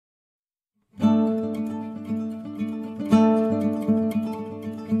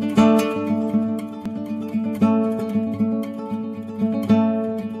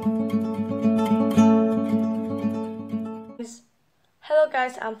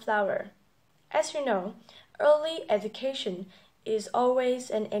Flower. As you know, early education is always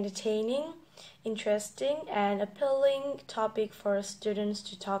an entertaining, interesting, and appealing topic for students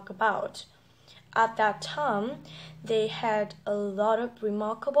to talk about. At that time, they had a lot of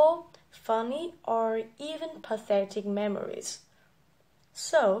remarkable, funny, or even pathetic memories.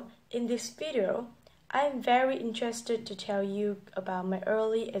 So, in this video, I am very interested to tell you about my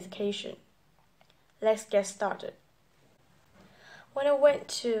early education. Let's get started. When I went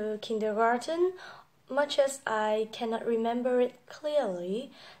to kindergarten, much as I cannot remember it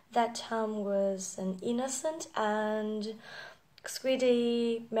clearly, that time was an innocent and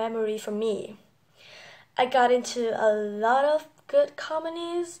sweetie memory for me. I got into a lot of good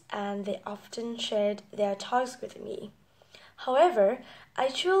companies and they often shared their toys with me. However, I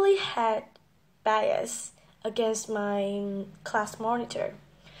truly had bias against my class monitor.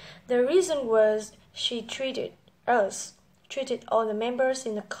 The reason was she treated all the members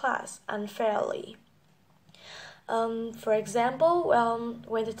in the class unfairly. For example,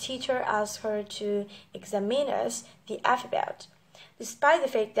 when the teacher asked her to examine us the alphabet, despite the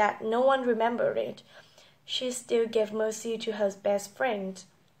fact that no one remembered it, she still gave mercy to her best friend.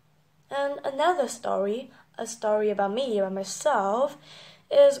 And another story, a story about myself,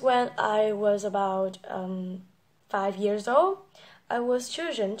 is when I was about 5 years old. I was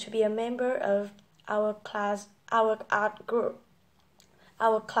chosen to be a member of our class art group.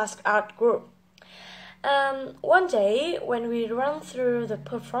 One day, when we ran through the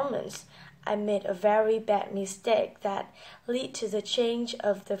performance, I made a very bad mistake that led to the change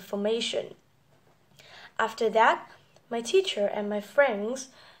of the formation. After that, my teacher and my friends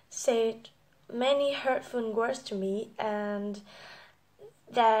said many hurtful words to me, and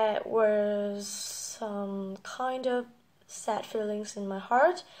there was some kind of sad feelings in my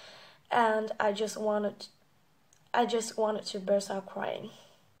heart, and I just wanted to burst out crying.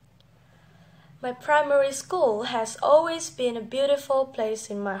 My primary school has always been a beautiful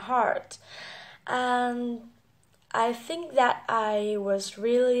place in my heart, and I think that I was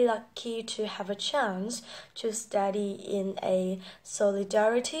really lucky to have a chance to study in a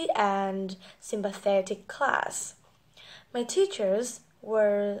solidarity and sympathetic class. My teachers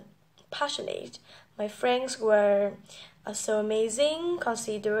were passionate. My friends were so amazing,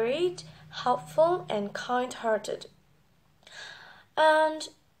 considerate, helpful, and kind-hearted. And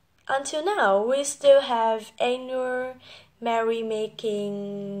until now, we still have annual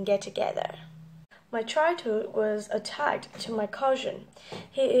merrymaking get-together. My childhood was attached to my cousin.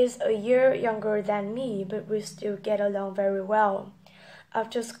 He is a year younger than me, but we still get along very well.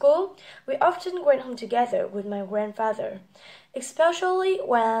 After school, we often went home together with my grandfather, especially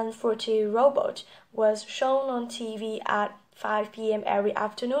when Fruity Robot was shown on TV at 5 p.m. every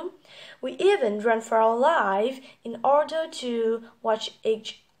afternoon. We even ran for our life in order to watch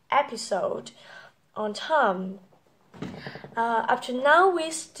each episode on time. Up to now, we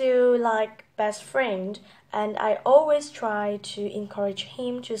still like best friend, and I always try to encourage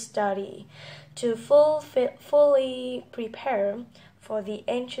him to study, to fully prepare for the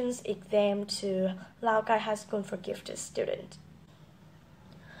entrance exam to Laogai High School for gifted students.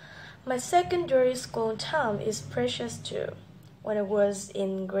 My secondary school time is precious too. When I was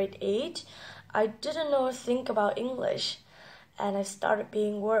in grade 8, I didn't know a thing about English, and I started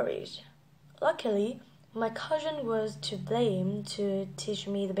being worried. Luckily, my cousin was to blame to teach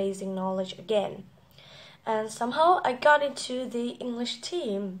me the basic knowledge again. And somehow I got into the English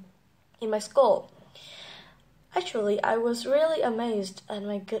team in my school. Actually, I was really amazed at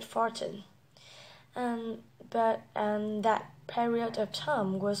my good fortune. And that period of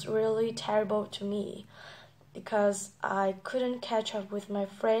time was really terrible to me because I couldn't catch up with my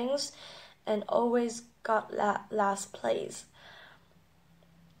friends and always got last place.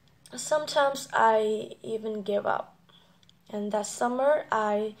 Sometimes I even gave up. And that summer,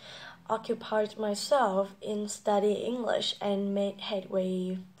 I occupied myself in studying English and made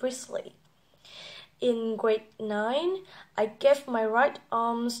headway briskly. In grade 9, I gave my right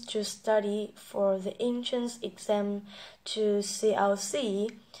arms to study for the entrance exam to CLC,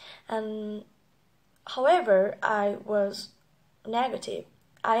 and however, I was negative.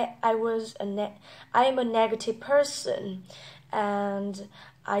 I am a negative person, and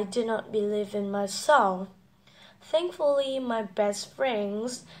I did not believe in myself. Thankfully, my best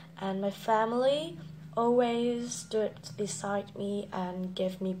friends and my family always stood beside me and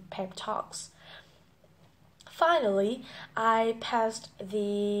gave me pep talks. Finally, I passed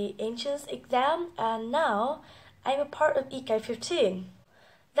the entrance exam, and now I'm a part of EK15.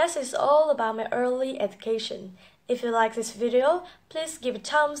 That is all about my early education. If you like this video, please give a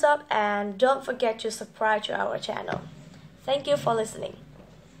thumbs up and don't forget to subscribe to our channel. Thank you for listening.